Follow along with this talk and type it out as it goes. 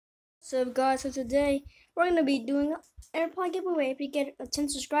So guys, so today we're gonna be doing an AirPod giveaway. If we get 10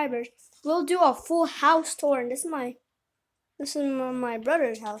 subscribers, we'll do a full house tour. And this is my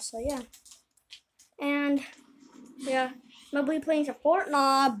brother's house. So yeah, and yeah, I'm gonna be playing some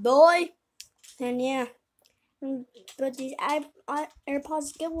Fortnite, boy. And yeah, but these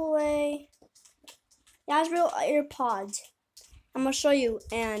AirPods giveaway. Yeah, it's real AirPods. I'm gonna show you.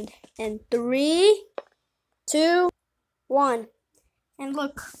 And in 3, 2, 1, and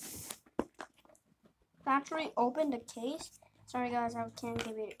look. Factory opened the case. Sorry guys, I can't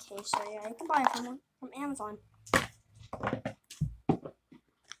give you the case. So yeah, you can buy it from Amazon.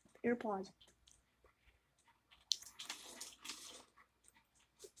 AirPods.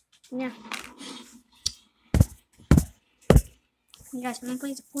 Yeah. You guys, I'm gonna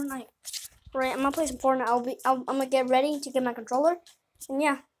play some Fortnite. Right, I'm gonna play some Fortnite. I'm gonna get ready to get my controller. And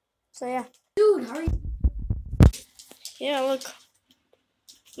yeah. So yeah. Dude, how are you? Yeah, look.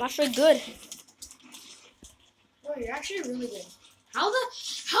 I'm actually good. Oh, you're actually really good. How the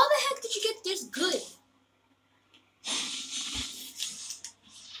heck did you get this good?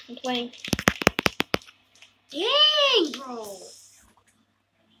 I'm playing. Dang, bro.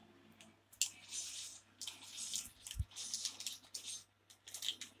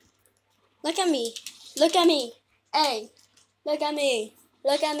 Look at me. Look at me. Hey. Look at me.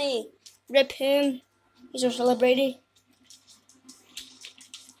 Look at me. Rip him. He's a celebrity.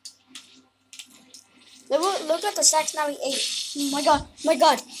 Look at the sacks now he ate. Oh my god. My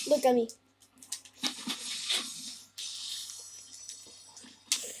god. Look at me.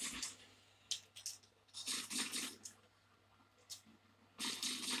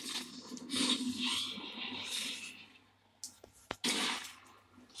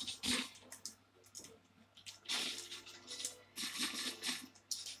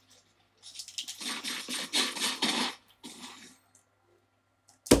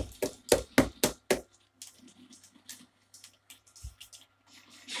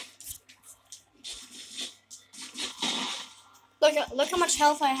 Look how much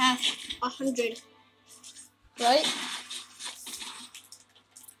health I have. 100. Right?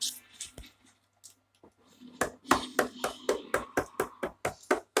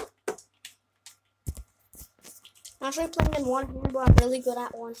 I'm actually playing in one hand, but I'm really good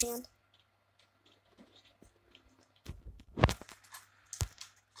at one hand.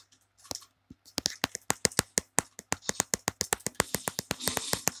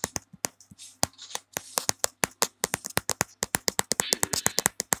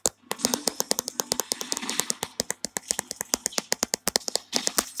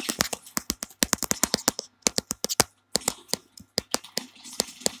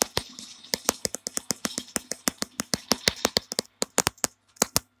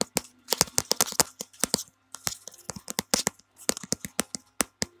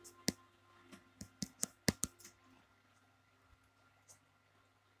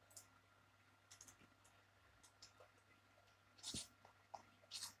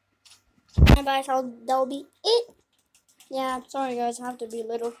 And guys, that'll be it. Yeah, sorry guys, I have to be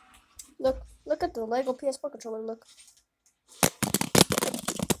little. Look at the Lego PS4 controller. Look.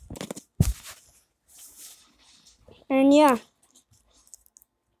 And yeah,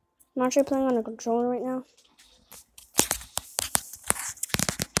 I'm actually playing on a controller right now.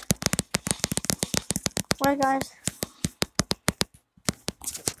 Alright guys,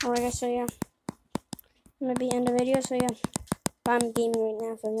 so yeah, I'm gonna be end the video. So yeah, but I'm gaming right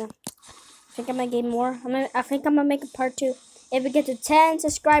now. So yeah, I think I might game more. I think I'm gonna make a part 2 if we get to 10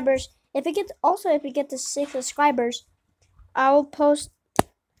 subscribers. If we get to 6 subscribers, I will post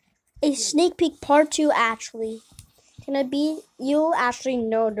a sneak peek part 2. Actually, can it be? You'll actually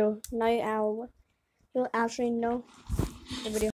know though. Now you'll actually know the video.